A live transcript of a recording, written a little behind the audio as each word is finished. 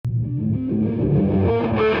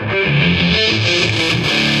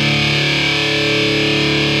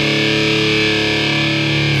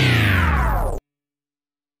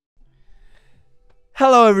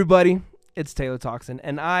Hello, everybody. It's Taylor Toxin,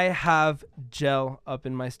 and I have Gel up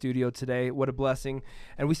in my studio today. What a blessing.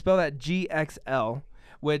 And we spell that GXL,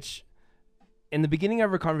 which in the beginning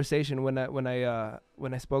of our conversation, when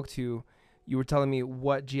I spoke to you, you were telling me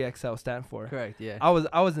what GXL stand for. Correct, yeah. I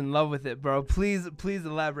was in love with it, bro. Please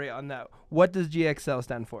elaborate on that. What does GXL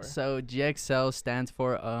stand for? So GXL stands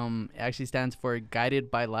for it actually stands for Guided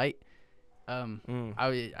by Light.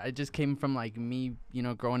 I just came from like me,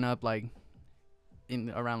 growing up like in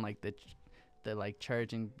around like the like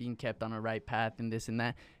church and being kept on a right path and this and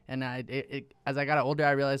that. And as I got older,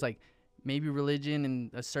 I realized like maybe religion and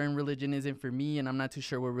a certain religion isn't for me, and I'm not too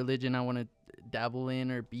sure what religion I want to dabble in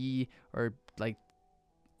or be or like,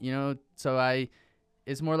 so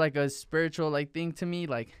it's more like a spiritual like thing to me.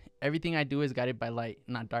 Like everything I do is guided by light,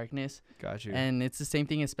 not darkness. Got you. And it's the same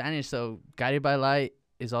thing in Spanish. So guided by light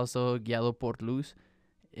is also guiado por luz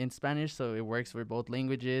in Spanish. So it works for both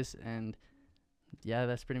languages. And yeah,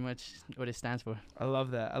 that's pretty much what it stands for. I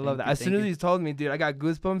love that. Thank As soon as you. you told me, dude, I got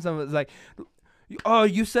goosebumps. I was like, oh,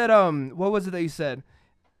 you said, what was it that you said?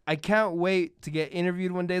 I can't wait to get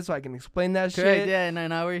interviewed one day so I can explain that Correct, shit. yeah, and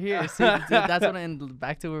now we're here. See, that's what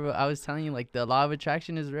back to what I was telling you, like the law of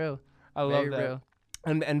attraction is real. I love Very that.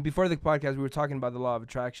 real. And before the podcast, we were talking about the law of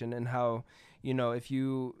attraction and how, if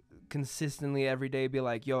you consistently every day be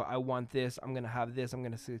like, yo, I want this, I'm going to have this, I'm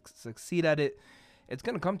going to succeed at it, it's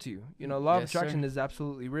going to come to you. Law of Yes, attraction sir. is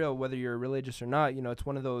absolutely real, whether you're religious or not. It's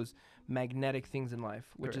one of those magnetic things in life,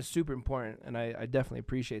 which is Correct. super important. And I definitely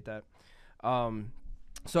appreciate that.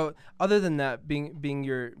 So other than that, being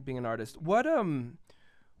an artist, what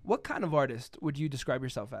kind of artist would you describe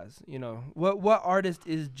yourself as? What artist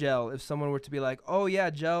is Gel? If someone were to be like, oh yeah,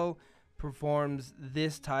 Gel performs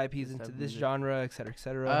this type, he's This into type of this music. genre, et cetera, et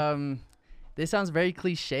cetera. This sounds very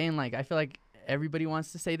cliche, and like I feel like everybody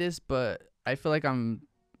wants to say this, but I feel like I'm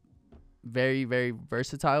very, very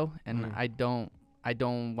versatile, and Mhm. I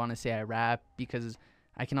don't want to say I rap because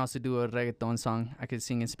I can also do a reggaeton song. I could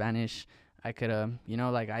sing in Spanish. I could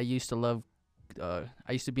like I used to love I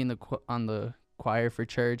used to be on the choir for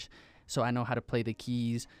church, so I know how to play the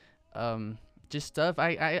keys. Just stuff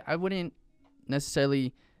I wouldn't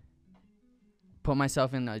necessarily put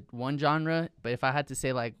myself in one genre, but if I had to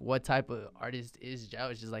say like what type of artist is Gel,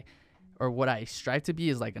 it's just like, or what I strive to be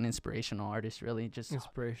is like an inspirational artist, really. Just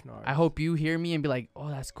Inspirational artist. I hope you hear me and be like, oh,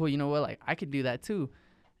 that's cool. You know what? Like I could do that too.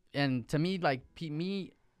 And to me, like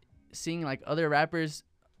me seeing like other rappers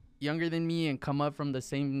younger than me and come up from the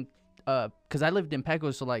same, cause I lived in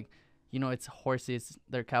Pecos, so like, it's horses,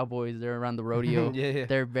 they're cowboys, they're around the rodeo. yeah.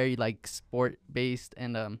 They're very like sport based,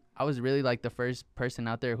 and I was really like the first person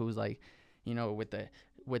out there who was like,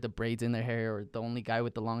 with the braids in their hair, or the only guy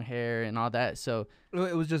with the long hair and all that. So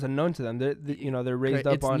It was just unknown to them. They're raised it's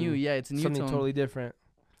up on new, yeah, it's new something to 'em. totally different.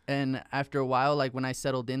 And after a while, like when I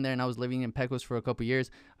settled in there and I was living in Pecos for a couple years,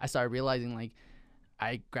 I started realizing like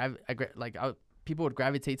people would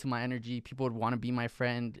gravitate to my energy. People would want to be my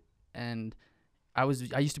friend, and I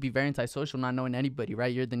used to be very antisocial, not knowing anybody.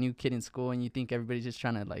 Right, you're the new kid in school, and you think everybody's just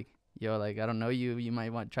trying to like, yo, like I don't know you. You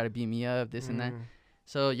might want to try to beat me up, this and that. Mm.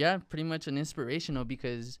 So yeah, pretty much an inspirational,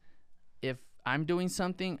 because if I'm doing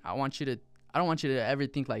something, I don't want you to ever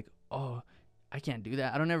think like, oh, I can't do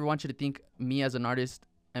that. I don't ever want you to think me as an artist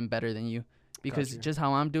am better than you, because Got you. just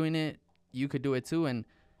how I'm doing it, you could do it too. And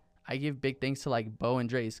I give big thanks to like Bo and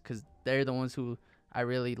Drace, because they're the ones who I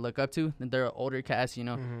really look up to. And they're older cast,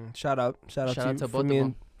 Mhm. Shout out Shout out to for both me of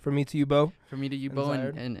and them. for me to you, Bo. For me to you, And Bo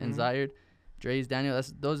Zyard. and Mhm. Zyard, Dre's, Daniel.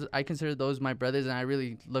 I consider those my brothers, and I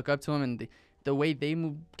really look up to them. And the way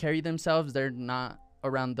they carry themselves, they're not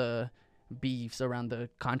around the beefs, around the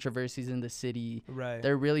controversies in the city. Right.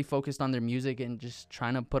 They're really focused on their music and just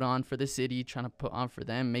trying to put on for the city, trying to put on for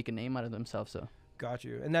them, make a name out of themselves. So Got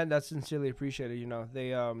you. And that's sincerely appreciated.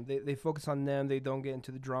 They focus on them. They don't get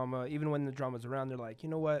into the drama. Even when the drama's around, they're like, you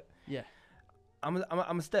know what? yeah, I'm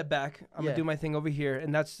a step back. I'm Yeah. gonna do my thing over here,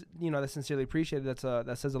 and that's sincerely appreciated.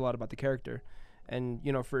 That says a lot about the character, and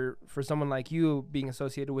for someone like you being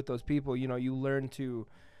associated with those people, you learn to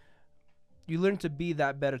be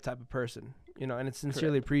that better type of person, and it's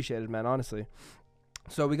sincerely appreciated, man. Honestly.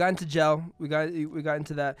 So we got into Gel. We got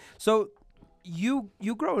into that. So you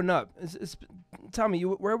growing up, tell me,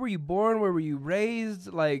 where were you born? Where were you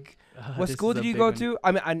raised? Like, what this school is a did you big go one. to?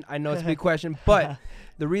 I mean, I know it's a big question, but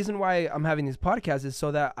the reason why I'm having these podcasts is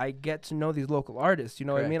so that I get to know these local artists. You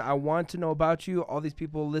know what I mean? I want to know about you, all these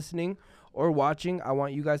people listening or watching. I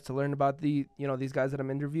want you guys to learn about these guys that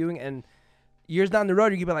I'm interviewing. And years down the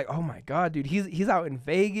road, you can be like, oh my God, dude, he's out in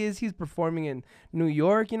Vegas. He's performing in New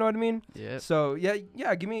York. You know what I mean? Yeah. So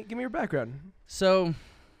yeah. Give me your background. So,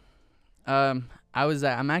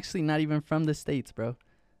 I'm actually not even from the States, bro.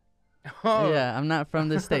 Oh. Yeah, I'm not from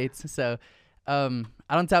the States. So, I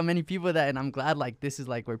don't tell many people that, and I'm glad like this is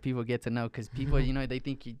like where people get to know, because people, they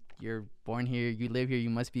think you're born here, you live here, you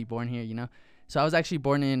must be born here, So I was actually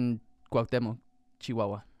born in Cuauhtemoc,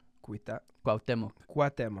 Chihuahua. Cuauhtemoc.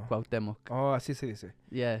 Cuauhtemoc. Oh, así se dice.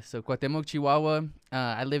 Yeah, so Cuauhtemoc, Chihuahua.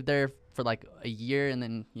 I lived there for like a year, and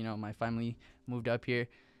then my family moved up here,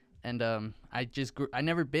 and I just I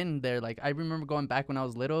never been there. Like I remember going back when I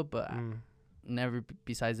was little, but never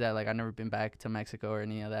besides that. Like I never been back to Mexico or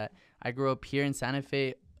any of that. I grew up here in Santa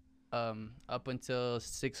Fe, up until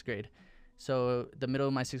 6th grade. So the middle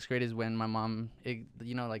of my 6th grade is when my mom,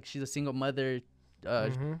 like she's a single mother.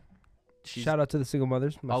 Shout out to the single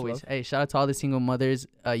mothers. Always. Love. Hey, shout out to all the single mothers.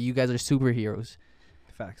 You guys are superheroes.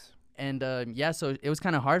 Facts. And so it was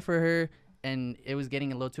kind of hard for her, and it was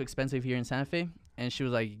getting a little too expensive here in Santa Fe. And she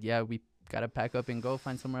was like, yeah, we got to pack up and go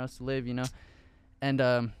find somewhere else to live, And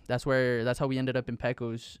that's how we ended up in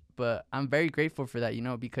Pecos. But I'm very grateful for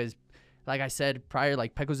that, because like I said prior,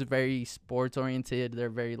 like Pecos is very sports oriented. They're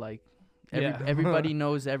very like, everybody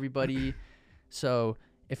knows everybody. So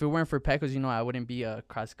if it weren't for Pecos, I wouldn't be a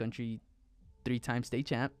cross country 3-time state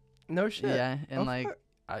champ. No shit. Yeah. And like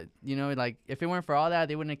if it weren't for all that,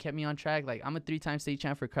 they wouldn't have kept me on track. Like I'm a 3-time state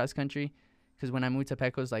champ for cross country. Because when I moved to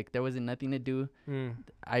Pecos, like there wasn't nothing to do.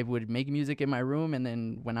 I would make music in my room, and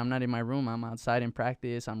then when I'm not in my room, I'm outside in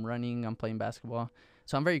practice. I'm running. I'm playing basketball.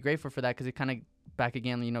 So I'm very grateful for that, because it kind of back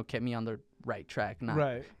again, kept me on the right track,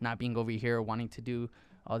 not being over here wanting to do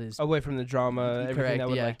all this away from the drama, everything that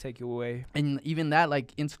would like take you away. And even that,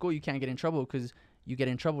 like in school, you can't get in trouble, because you get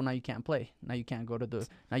in trouble now, you can't play. Now you can't go to the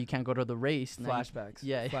race. Flashbacks.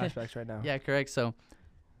 Flashbacks right now. Yeah, correct. So,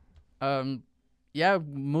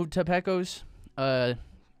 moved to Pecos.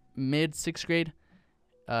 Mid 6th grade,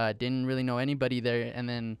 didn't really know anybody there, and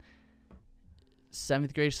then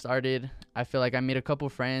 7th grade started. I feel like I made a couple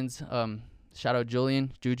friends. Shout out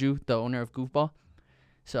Juju, the owner of Goofball.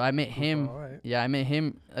 So I met him. Right. Yeah, I met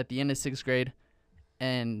him at the end of 6th grade,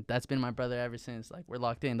 and that's been my brother ever since. Like we're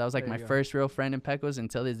locked in. That was like my first real friend in Pecos.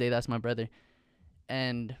 Until this day, that's my brother.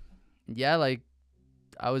 And yeah, like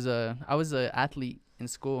I was a athlete in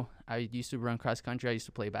school. I used to run cross country. I used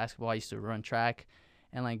to play basketball. I used to run track.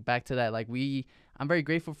 And like back to that, like I'm very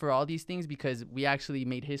grateful for all these things, because we actually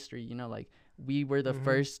made history, like we were the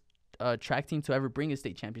first track team to ever bring a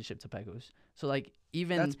state championship to Pecos. So like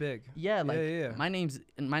even that's big. Yeah, like my name's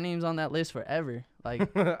on that list forever.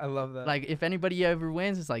 Like I love that. Like if anybody ever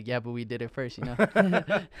wins, it's like, yeah, but we did it first,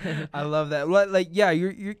 I love that. Like yeah,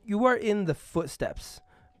 you are in the footsteps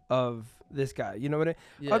of this guy. You know what I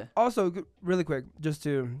mean? Yeah. Also, really quick, just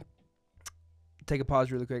to take a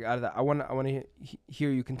pause really quick out of that. I want to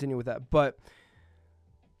hear you continue with that. But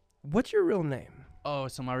what's your real name? Oh,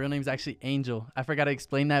 so my real name is actually Angel. I forgot to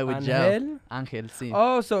explain that with Gel. Angel, sí.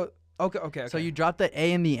 Oh, so okay. So you drop the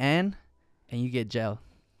A in the N, and you get Gel.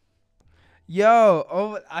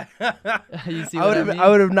 Yo, you see what I mean? I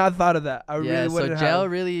would have not thought of that. I really wouldn't. So Gel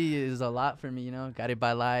really is a lot for me. Got it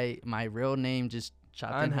by light. My real name just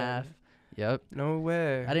chopped in half. Yep. No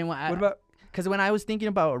way. I didn't want. What about? Because when I was thinking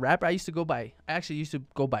about a rapper, I actually used to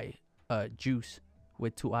go by Juice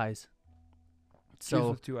with 2 eyes. So, Juice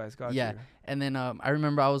with 2 eyes, got yeah. you. And then I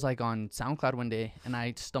remember I was like on SoundCloud one day, and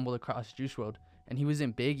I stumbled across Juice WRLD, and he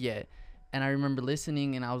wasn't big yet. And I remember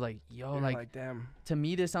listening, and I was like, yo, like damn. To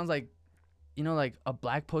me, this sounds like, like a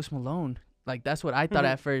Black Post Malone. Like that's what I thought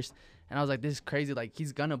at first. And I was like, this is crazy. Like,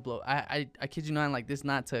 he's gonna blow. I kid you not, and like this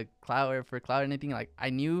not to clout or for clout or anything. Like, I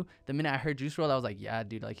knew the minute I heard Juice WRLD, I was like, yeah,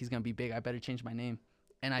 dude, like he's gonna be big. I better change my name.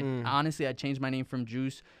 And I honestly, I changed my name from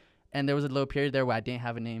Juice. And there was a little period there where I didn't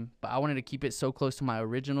have a name, but I wanted to keep it so close to my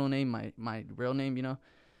original name, my real name,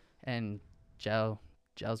 And Gel's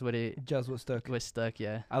what it. Gel's what stuck. Was stuck,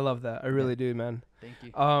 yeah. I love that. I really do, man. Thank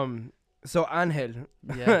you. So Angel,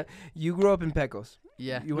 yeah, you grew up in Pecos.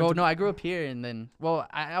 Yeah. No, I grew up here, and then,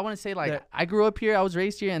 I want to say like I grew up here. I was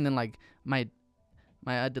raised here, and then like my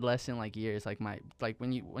adolescent like years, like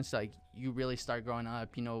once you really start growing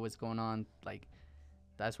up, you know what's going on. Like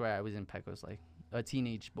that's where I was in Pecos. Like a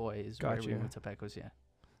teenage boy is where we went to Pecos. Yeah.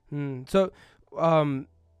 So,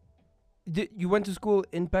 you went to school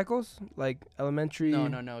in Pecos, like elementary?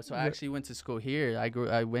 No. So I actually went to school here. I grew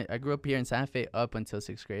up here in Santa Fe up until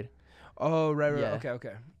 6th grade. Oh, right. Yeah.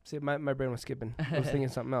 Okay. See, my brain was skipping. I was thinking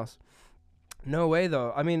something else. No way,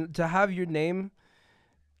 though. I mean, to have your name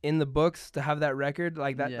in the books, to have that record,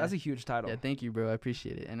 like that's a huge title. Yeah, thank you, bro. I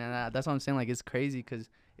appreciate it. And that's what I'm saying. Like, it's crazy because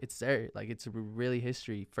it's there. Like, it's really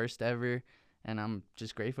history. First ever. And I'm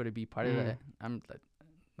just grateful to be part of that. I'm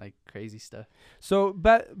like crazy stuff. So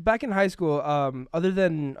back in high school, other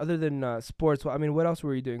than sports, I mean, what else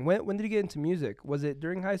were you doing? When did you get into music? Was it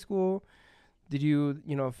during high school? Did you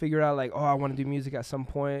figure out like, oh, I want to do music at some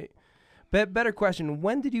point? Better question: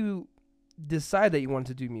 when did you decide that you wanted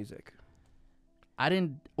to do music? I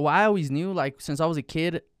always knew, like, since I was a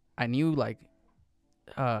kid, I knew, like,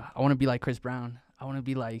 I want to be like Chris Brown. I want to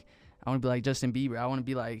be like Justin Bieber. I want to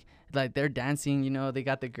be like they're dancing, they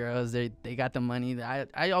got the girls, they got the money.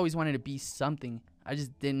 I always wanted to be something. I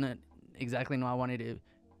just didn't exactly know I wanted to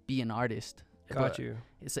be an artist. Got you.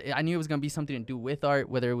 I knew it was going to be something to do with art,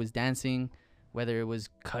 whether it was dancing, whether it was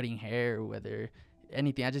cutting hair, whether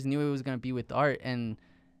anything. I just knew it was going to be with art. And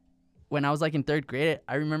when I was like in 3rd grade,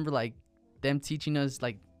 I remember like them teaching us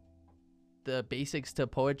like the basics to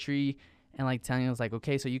poetry and like telling us like,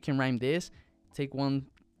 okay, so you can rhyme this, take one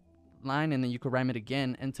line and then you could rhyme it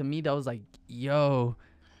again. And to me that was like, yo,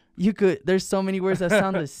 there's so many words that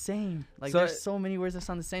sound the same. Like, there's so many words that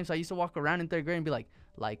sound the same. So I used to walk around in 3rd grade and be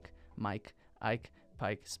like Mike, Ike,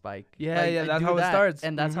 Pike, Spike. That's how it starts.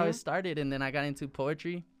 And that's how it started. And then I got into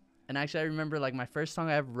poetry. And actually I remember like my first song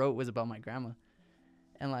I ever wrote was about my grandma.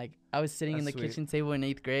 And like I was sitting in the kitchen table in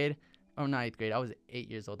 8th grade. Oh, not 8th grade. I was 8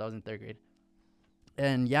 years old. I was in 3rd grade.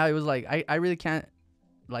 And yeah, it was like I really can't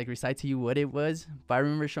like recite to you what it was, but I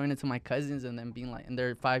remember showing it to my cousins and them being like, and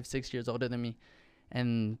they're 5-6 years older than me,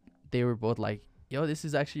 and they were both like, yo, this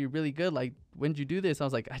is actually really good. Like, when did you do this? I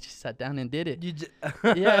was like, I just sat down and did it.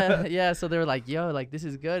 Yeah. So they were like, yo, like, this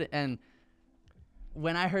is good. And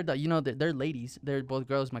when I heard that, they're ladies, they're both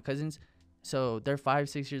girls, my cousins, so they're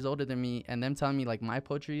 5-6 years older than me, and them telling me like my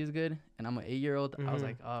poetry is good and I'm an 8-year-old, I was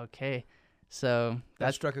like, oh, okay. So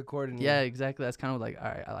that struck a chord in you. Yeah, exactly. That's kind of like, all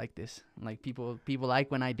right, I like this. Like, people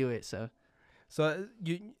like when I do it. So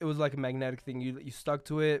it was like a magnetic thing. You stuck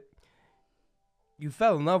to it. You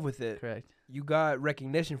fell in love with it. Correct. You got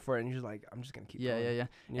recognition for it, and you're like, I'm just gonna keep going. Yeah.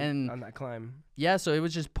 And on that climb. Yeah, so it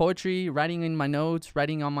was just poetry, writing in my notes,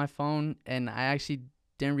 writing on my phone, and I actually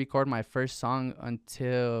didn't record my first song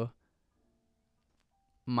until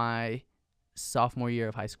my sophomore year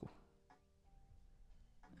of high school.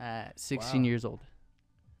 At 16 years old.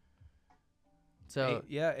 So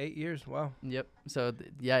 8 years. Wow. Yep. So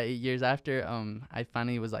 8 years after, I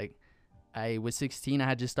finally was like, I was 16. I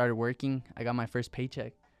had just started working. I got my first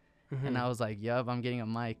paycheck, and I was like, yup, I'm getting a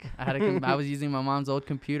mic. I was using my mom's old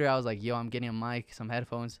computer. I was like, yo, I'm getting a mic, some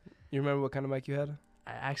headphones. You remember what kind of mic you had?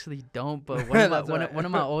 I actually don't, but one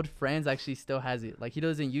of my old friends actually still has it. Like, he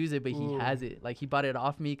doesn't use it, but he has it. Like, he bought it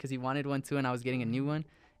off me because he wanted one too, and I was getting a new one.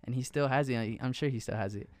 And he still has it. I'm sure he still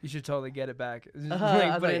has it. You should totally get it back. I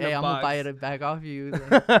was like, hey, I'm gonna buy it back off you.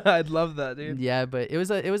 I'd love that, dude. Yeah, but it was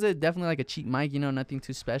definitely like a cheap mic, nothing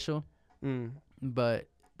too special. But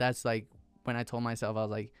that's like when I told myself, I was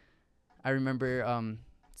like, I remember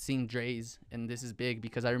seeing Dre's, and this is big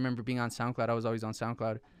because I remember being on SoundCloud. I was always on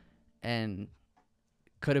SoundCloud, and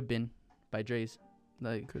Could Have Been by Dre's.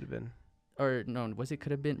 Like, Could Have Been. Or no, was it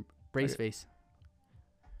Could Have Been? Braceface.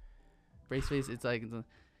 Braceface. It's like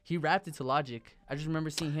he rapped it to Logic. I just remember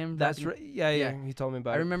seeing him. That's right. Yeah. He told me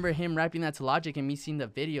about it. I remember him rapping that to Logic and me seeing the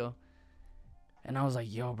video. And I was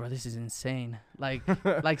like, yo, bro, this is insane. Like,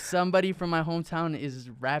 like somebody from my hometown is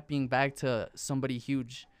rapping back to somebody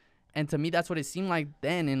huge. And to me, that's what it seemed like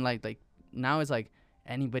then. And like now it's like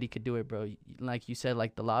anybody could do it, bro. Like you said,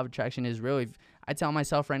 like the law of attraction is real. If I tell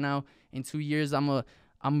myself right now, in 2 years, I'm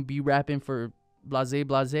gonna be rapping for blase,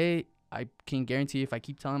 I can guarantee if I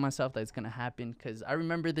keep telling myself that it's going to happen. Because I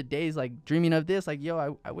remember the days, like, dreaming of this. Like,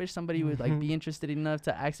 yo, I wish somebody would, like, be interested enough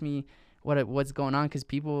to ask me what's going on. Because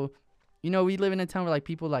people, we live in a town where, like,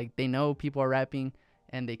 people, like, they know people are rapping.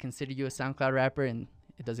 And they consider you a SoundCloud rapper. And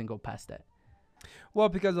it doesn't go past that. Well,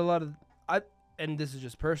 because and this is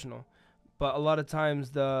just personal. But a lot of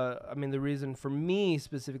times the reason for me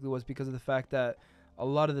specifically was because of the fact that a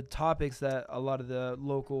lot of the topics that a lot of the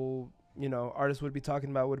local artists would be talking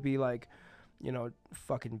about would be like,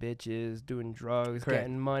 fucking bitches, doing drugs, Correct.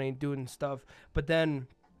 Getting money, doing stuff. But then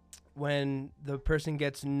when the person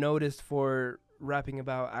gets noticed for rapping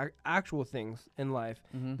about actual things in life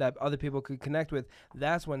that other people could connect with,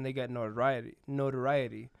 that's when they get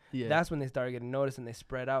notoriety. Yeah. That's when they start getting noticed and they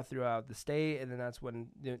spread out throughout the state, and then that's when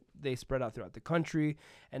they spread out throughout the country,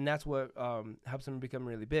 and that's what helps them become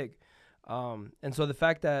really big. And so the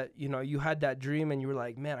fact that you had that dream and you were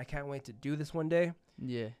like, man, I can't wait to do this one day.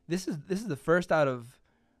 Yeah. This is the first out of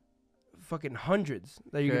fucking hundreds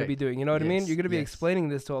that you're gonna be doing. You know what I mean? You're gonna be explaining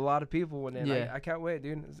this to a lot of people one day. Yeah. I can't wait,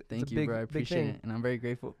 dude. Thank you, bro. I appreciate it, and I'm very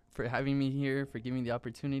grateful for having me here, for giving me the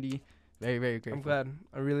opportunity. Very, very grateful. I'm glad.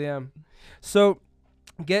 I really am. So,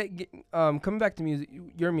 coming back to music,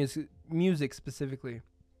 your music specifically.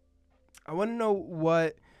 I want to know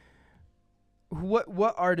what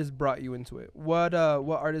artist brought you into it? What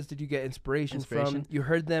artist did you get inspiration from? You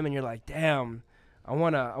heard them and you're like, damn, I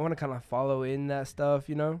wanna kind of follow in that stuff,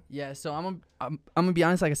 you know? Yeah. So I'm gonna be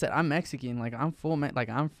honest. Like I said, I'm Mexican. Like I'm like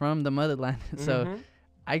I'm from the motherland. So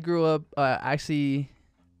I grew up actually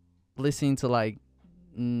listening to like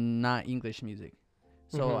not English music.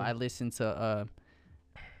 So I listened to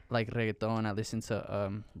like reggaeton. I listened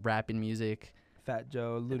to rapping music. Fat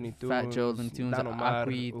Joe, Looney Tunes, Don Omar,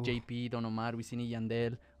 Aquid, JP, Don Omar, Wisin y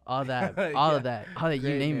Yandel, all that, all of that,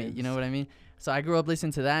 you name it. You know what I mean? So I grew up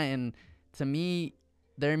listening to that, and to me,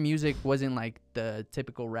 their music wasn't like the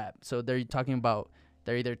typical rap. So they're talking about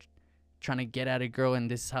they're either trying to get at a girl and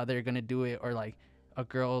this is how they're gonna do it, or like a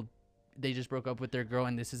girl, they just broke up with their girl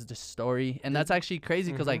and this is the story. And that's actually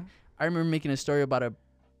crazy because like I remember making a story about a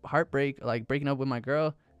heartbreak, like breaking up with my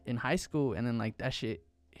girl in high school, and then like that shit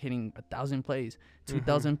hitting 1,000 plays,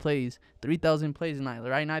 2,000 plays, 3,000 plays, and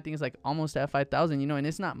right now I think it's like almost at 5,000, you know, and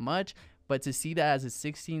it's not much, but to see that as a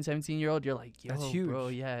 16, 17-year-old, you're like, yo, that's huge, bro.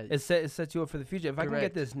 Yeah, it sets you up for the future. If Correct. I can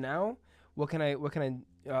get this now, what can I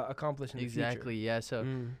accomplish in the future? Exactly. Yeah. So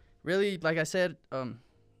really, like I said,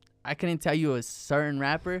 I couldn't tell you a certain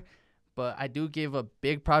rapper, but I do give a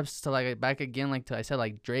big props to like back again, like to I said,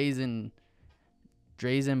 like Dre's and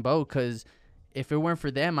Bo, because if it weren't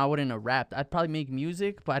for them, I wouldn't have rapped. I'd probably make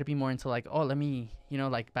music, but I'd be more into like, oh, let me, you know,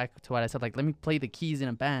 like back to what I said, like, let me play the keys in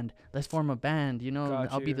a band. Let's form a band, you know,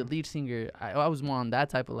 I'll be the lead singer. I was more on that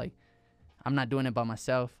type of like, I'm not doing it by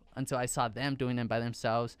myself until I saw them doing it by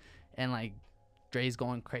themselves. And like, Dre's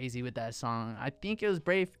going crazy with that song. I think it was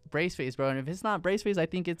Braceface, bro. And if it's not Braceface, I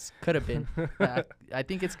think it's could have been. I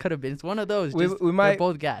think it's could have been. It's one of those. We might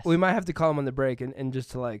both gas. We might have to call him on the break and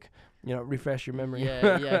just to like, you know, refresh your memory.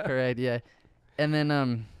 Yeah, correct. Yeah. And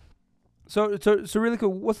then so really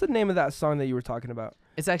cool. What's the name of that song that you were talking about?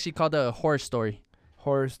 It's actually called a Horror Story.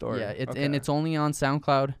 Horror Story. Yeah, and it's only on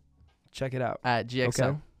SoundCloud. Check it out. At GXL.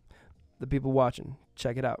 Okay. The people watching,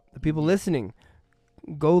 check it out. The people listening,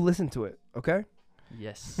 go listen to it, okay?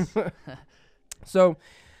 Yes. So,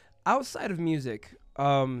 outside of music,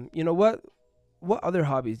 you know, what other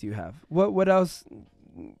hobbies do you have? What else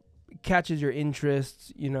catches your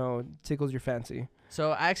interest, you know, tickles your fancy?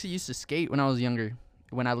 So I actually used to skate when I was younger.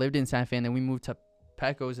 When I lived in Santa Fe, and then we moved to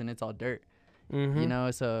Pecos, and it's all dirt. You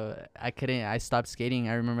know, so I stopped skating.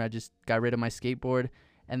 I remember I just got rid of my skateboard,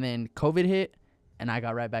 and then COVID hit, and I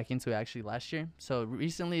got right back into it actually last year. So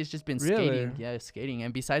recently it's just been skating. Yeah, skating.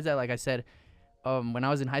 And besides that, like I said, when I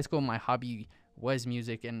was in high school, my hobby was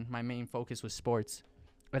music, and my main focus was sports.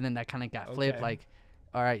 And then that kind of got flipped. Like,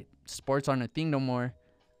 all right, sports aren't a thing no more.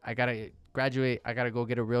 I got to graduate. I got to go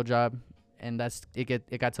get a real job. And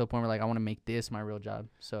it got to a point where like I want to make this my real job.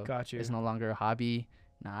 So it's no longer a hobby.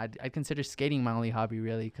 Nah, I'd consider skating my only hobby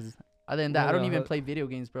really, because other than that, I don't even play video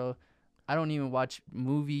games, bro. I don't even watch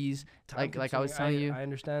movies. Like I was telling you, I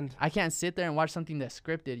understand. I can't sit there and watch something that's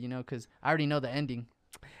scripted, you know, because I already know the ending.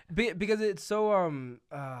 Because it's so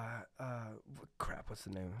crap. What's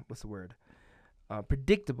the name? What's the word?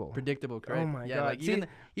 Predictable. Predictable, correct? Oh my god. Like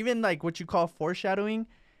even like what you call foreshadowing.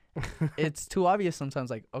 It's too obvious sometimes.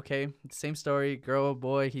 Like, okay, same story, girl,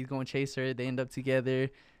 boy, he's gonna chase her, they end up together,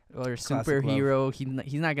 or superhero,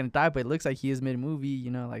 he's not gonna die, but it looks like he is mid-movie,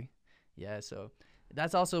 you know, like, yeah. So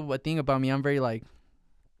that's also a thing about me. I'm very like,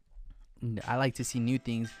 I like to see new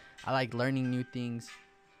things. I like learning new things.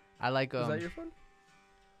 I like Is that your phone?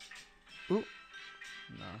 Ooh.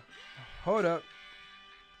 No. Hold up.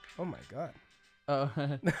 Oh my god. Oh.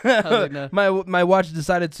 Like, no. My watch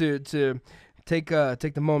decided to take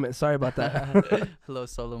the moment. Sorry about that. Hello,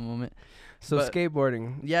 solo moment. So but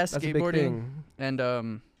skateboarding. Yeah, that's skateboarding. A big thing. And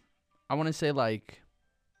I want to say like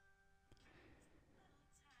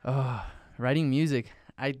writing music.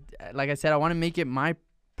 Like I said, I want to make it my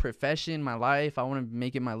profession, my life. I want to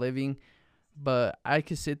make it my living. But I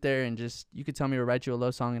could sit there and you could tell me to write you a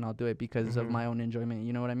love song and I'll do it because of my own enjoyment.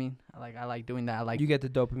 You know what I mean? I like doing that. I like, you get the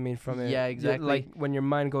dopamine from it. Yeah, exactly. Like when your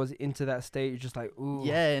mind goes into that state, you're just like, ooh,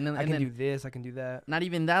 yeah, and then I can do this, I can do that. Not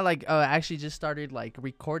even that. Like, I actually just started like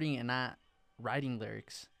recording and not writing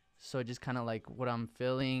lyrics. So just kind of like what I'm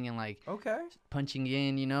feeling and like punching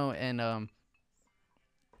in, you know. And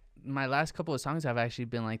my last couple of songs have actually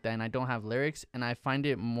been like that, and I don't have lyrics, and I find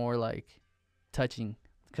it more like touching.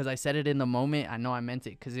 Because I said it in the moment, I know I meant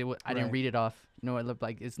it. Because I didn't read it off. You know, it looked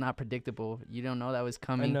like it's not predictable. You don't know that was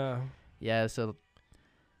coming. I know. Yeah, so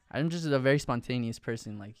I'm just a very spontaneous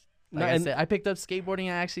person. Like I said, I picked up skateboarding.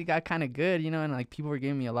 I actually got kind of good, you know, and like people were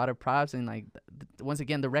giving me a lot of props. And like once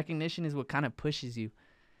again, the recognition is what kind of pushes you.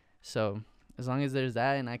 So as long as there's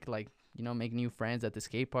that, and I could like make new friends at the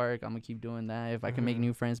skate park, I'm gonna keep doing that. If I can make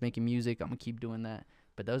new friends making music, I'm gonna keep doing that.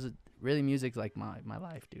 But those are really music's like my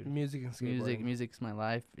life, dude. Music and skateboarding. Music's my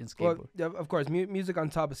life in skateboarding. Well, yeah, of course, music on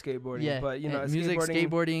top of skateboarding. Yeah, but music,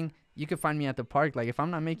 skateboarding. You can find me at the park. Like if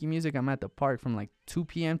I'm not making music, I'm at the park from like 2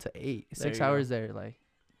 p.m. to 8. 6 hours there, like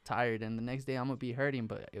tired, and the next day I'm gonna be hurting.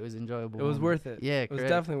 But it was enjoyable. It was worth it. Yeah, it was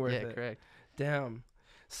definitely worth it. Yeah, correct. Damn.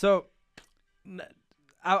 So,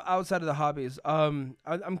 outside of the hobbies, I'm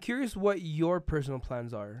curious what your personal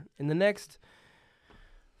plans are in the next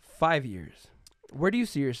 5 years. Where do you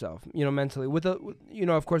see yourself, mentally with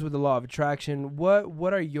of course, with the law of attraction?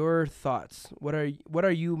 What are your thoughts? What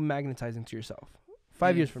are you magnetizing to yourself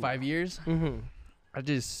 5 years from 5 now? years? Mm-hmm.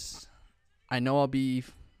 I know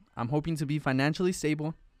I'm hoping to be financially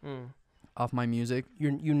stable off my music.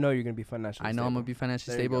 You're gonna be financially I know stable. I'm gonna be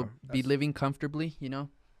financially stable, be living comfortably,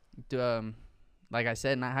 like I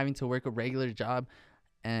said, not having to work a regular job,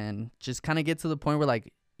 and just kind of get to the point where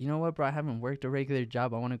like, you know what, bro, I haven't worked a regular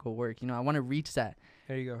job. I want to go work. I want to reach that.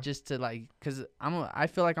 There you go. Just to because I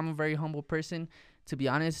feel like I'm a very humble person. To be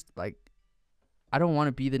honest, like, I don't want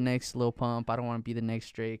to be the next Lil Pump. I don't want to be the next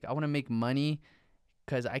Drake. I want to make money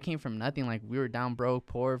because I came from nothing. Like, we were down broke,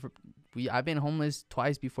 poor. I've been homeless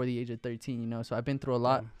twice before the age of 13, so I've been through a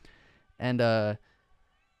lot. And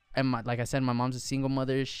like I said, my mom's a single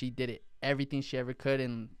mother. She did everything she ever could,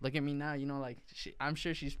 and look at me now. I'm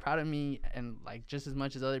sure she's proud of me, and like just as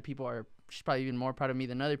much as other people are, she's probably even more proud of me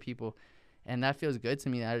than other people, and that feels good to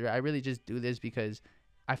me. I really just do this because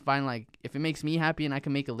I find like if it makes me happy and I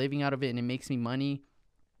can make a living out of it and it makes me money,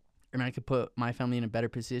 and I can put my family in a better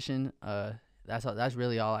position, that's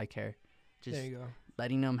really all I care. Just there you go.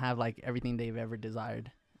 Letting them have like everything they've ever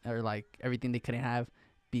desired, or like everything they couldn't have,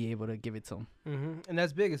 be able to give it to them. Mm-hmm. And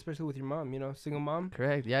that's big, especially with your mom, single mom.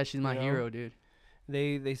 Correct. Yeah, she's my hero, dude.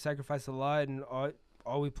 They sacrifice a lot, and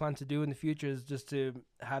all we plan to do in the future is just to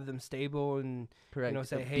have them stable and correct.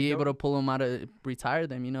 Say, hey, be able to pull them out of retire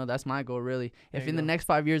them. That's my goal, really. There if in the next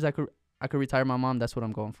 5 years I could retire my mom, that's what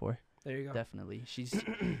I'm going for. There you go. Definitely.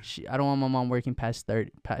 I don't want my mom working past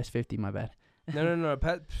 50. My bad. No,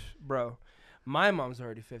 bro. My mom's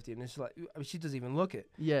already 50, and it's like she doesn't even look it.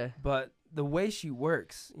 Yeah. But the way she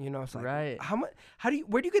works, it's like, right.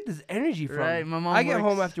 Where do you get this energy from? Right. My mom. I get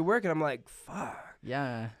home after work, and I'm like, fuck.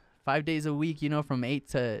 Yeah. 5 days a week, from 8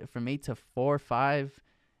 to 4, 5,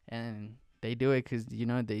 and they do it because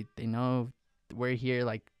they know we're here.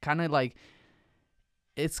 Like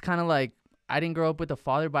it's kind of like I didn't grow up with a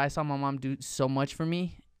father, but I saw my mom do so much for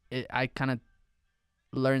me. I kind of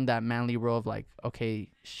learned that manly role of like, okay,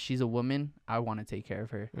 she's a woman. I want to take care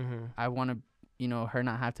of her. Mm-hmm. I want to, her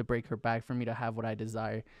not have to break her back for me to have what I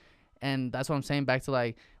desire. And that's what I'm saying. Back to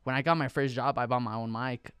like when I got my first job, I bought my own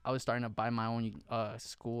mic. I was starting to buy my own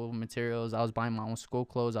school materials. I was buying my own school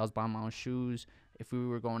clothes. I was buying my own shoes. If we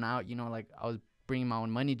were going out, like I was bringing my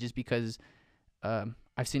own money just because I've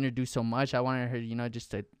seen her do so much. I wanted her,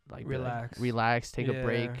 just to like relax, take a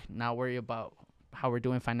break, not worry about how we're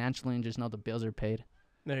doing financially, and just know the bills are paid.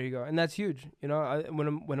 There you go. And that's huge.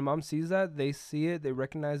 When a mom sees that, they see it, they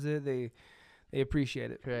recognize it, they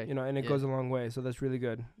appreciate it. Correct. And it goes a long way. So that's really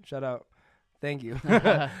good. Shout out. Thank you.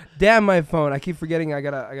 Damn my phone. I keep forgetting I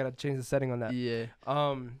gotta change the setting on that. Yeah.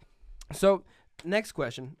 So next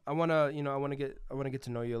question. I wanna get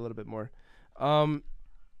to know you a little bit more.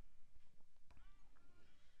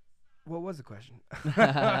 What was the question?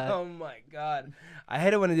 Oh my God. I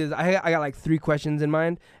hate it when it is. I got like 3 questions in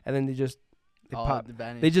mind, and then they pop.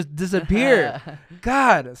 They just disappear.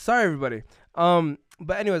 God, sorry everybody.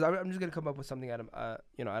 But anyways, I'm just gonna come up with something out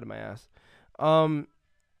of my ass.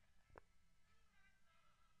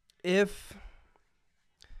 If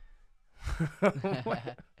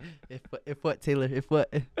if what, Taylor? If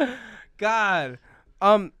what? God,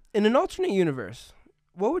 in an alternate universe,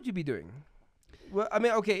 what would you be doing? Well, I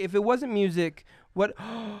mean, okay, if it wasn't music, what?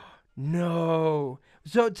 No.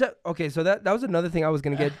 So that was another thing I was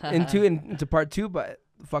gonna get into part 2, but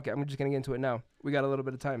fuck it, I'm just gonna get into it now. We got a little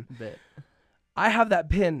bit of time. Bet. I have that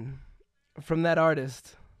pin from that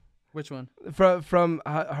artist. Which one? From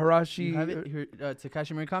Harashi. You have it?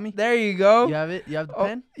 Takashi Murakami? There you go. You have it? You have the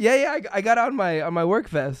pen? Yeah. I got it on my work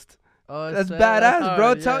vest. Oh, that's badass,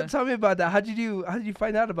 bro. Yeah. Tell me about that. How did you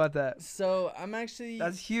find out about that? So I'm actually.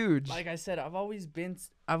 That's huge. Like I said, I've always been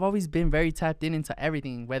very tapped into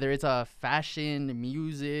everything, whether it's fashion,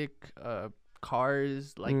 music,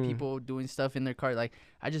 cars, like people doing stuff in their car. Like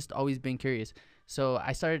I just always been curious. So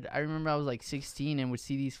I remember I was like 16 and would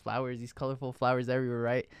see these flowers, these colorful flowers everywhere,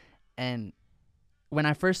 right? And when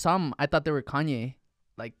I first saw them, I thought they were Kanye.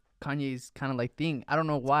 Like Kanye's kind of like thing. I don't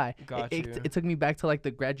know why. Got you. It took me back to like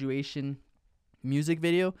the graduation music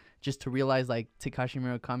video, just to realize like Takashi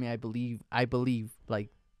Murakami, I believe like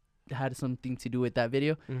had something to do with that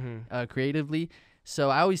video, creatively. So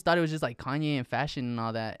I always thought it was just like Kanye and fashion and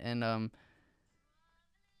all that. And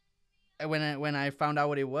when I found out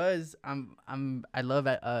what it was, I love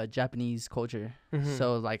Japanese culture.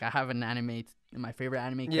 So like I have an anime, my favorite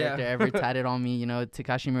anime character ever tatted on me. You know,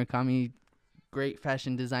 Takashi Murakami, great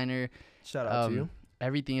fashion designer. Shout out to you.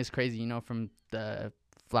 Everything is crazy. You know, from the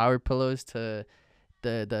flower pillows to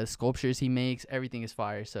the sculptures he makes. Everything is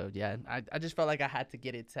fire. So yeah, I just felt like I had to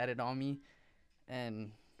get it tatted on me,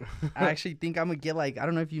 and I actually think I'm gonna get like, I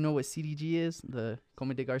don't know if you know what CDG is, the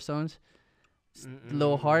Comme des Garçons.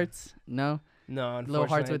 Little hearts, no, little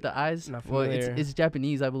hearts with the eyes. Well, it's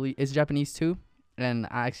Japanese, I believe. It's Japanese too, and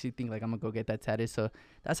I actually think like I'm gonna go get that tattoo. So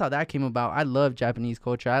that's how that came about. I love Japanese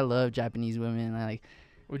culture. I love Japanese women.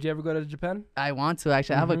 Would you ever go to Japan? I want to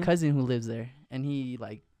actually. I have a cousin who lives there, and he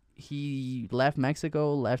left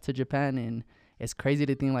Mexico, left to Japan, and it's crazy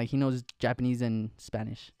to think like he knows Japanese and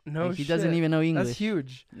Spanish. No, like, he doesn't even know English. That's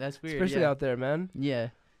huge. That's weird, especially out there, man.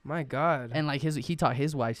 Yeah. My God. And like he taught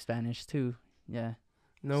his wife Spanish too. Yeah.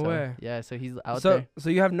 No way. Yeah, so he's out there. So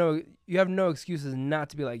you have no excuses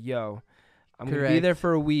not to be like, yo, I'm gonna be there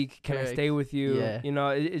for a week. Can I stay with you? Yeah. You know,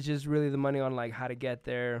 it's just really the money on like how to get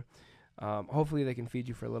there. Hopefully they can feed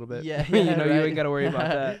you for a little bit. Yeah. You know, you ain't gotta worry about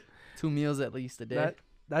that. 2 meals at least a day.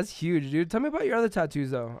 That's huge, dude. Tell me about your other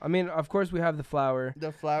tattoos though. I mean, of course we have the flower.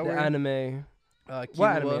 The flower. The anime.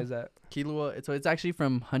 What anime is that? Killua. So it's actually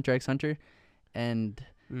from Hunter x Hunter, and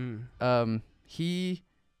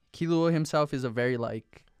Killua himself is a very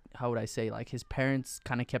like, how would I say, like his parents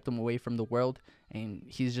kind of kept him away from the world, and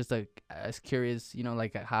he's just like as curious, you know,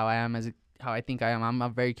 like how I think I am. I'm a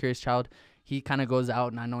very curious child. He kind of goes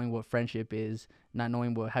out not knowing what friendship is, not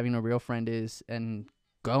knowing what having a real friend is, and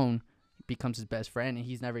Gon becomes his best friend, and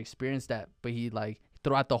he's never experienced that. But he like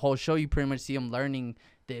throughout the whole show, you pretty much see him learning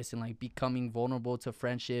this and like becoming vulnerable to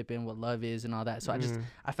friendship and what love is and all that. So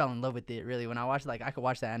I fell in love with it really when I watched. Like I could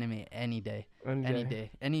watch the anime any day,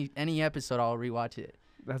 any episode. I'll rewatch it.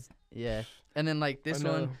 And then like this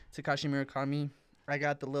one, Takashi Murakami, I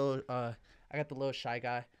got the little shy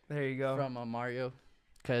guy. There you go. From Mario,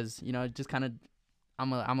 because you know just kind of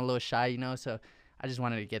I'm a little shy, you know, so I just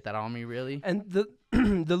wanted to get that on me really. And the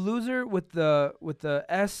the loser with the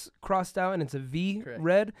S crossed out and it's a V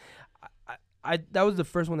red. I that was the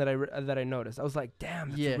first one that I noticed. I was like,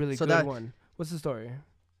 damn, that's a really good one. What's the story?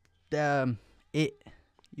 It.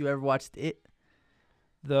 You ever watched It?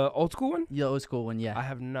 The old school one? The old school one, yeah. I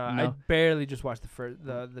have not. No? I barely just watched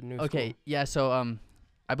the new school. Okay, yeah. So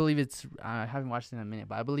I believe it's I haven't watched it in a minute,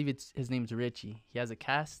 but I believe his name's Richie. He has a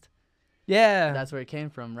cast. Yeah. That's where it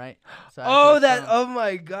came from, right? So oh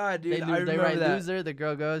my God, dude. They write that. Loser. The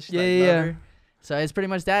girl goes. She's yeah. So it's pretty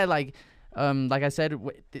much that. Like I said,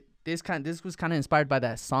 this was kind of inspired by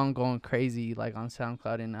that song Going Crazy, like on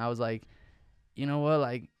SoundCloud, and I was like, you know what,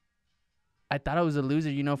 like, I thought I was a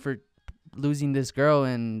loser, you know, for losing this girl,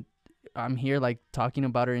 and I'm here like talking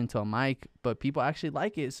about her into a mic, but people actually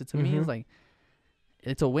like it. So to me, it's like,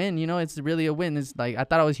 it's a win, you know. It's really a win. It's like I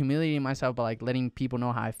thought I was humiliating myself, but like letting people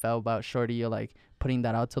know how I felt about Shorty, or like putting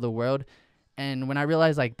that out to the world. And when I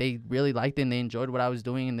realized like they really liked it and they enjoyed what I was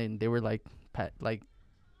doing, and then they were like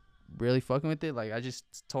really fucking with it, like I just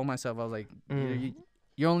told myself, I was like,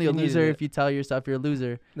 you're only a loser if you tell yourself you're a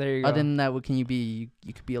loser. There you go. Other than that, what can you be?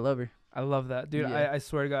 You could be a lover. I love that, dude. I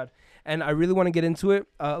swear to God. And I really want to get into it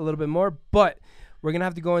a little bit more, but we're going to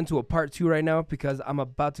have to go into a part 2 right now because I'm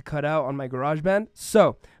about to cut out on my GarageBand.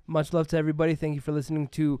 So much love to everybody. Thank you for listening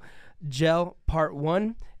to Gel Part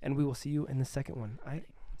 1, and we will see you in the second one. All right?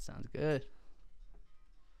 Sounds good.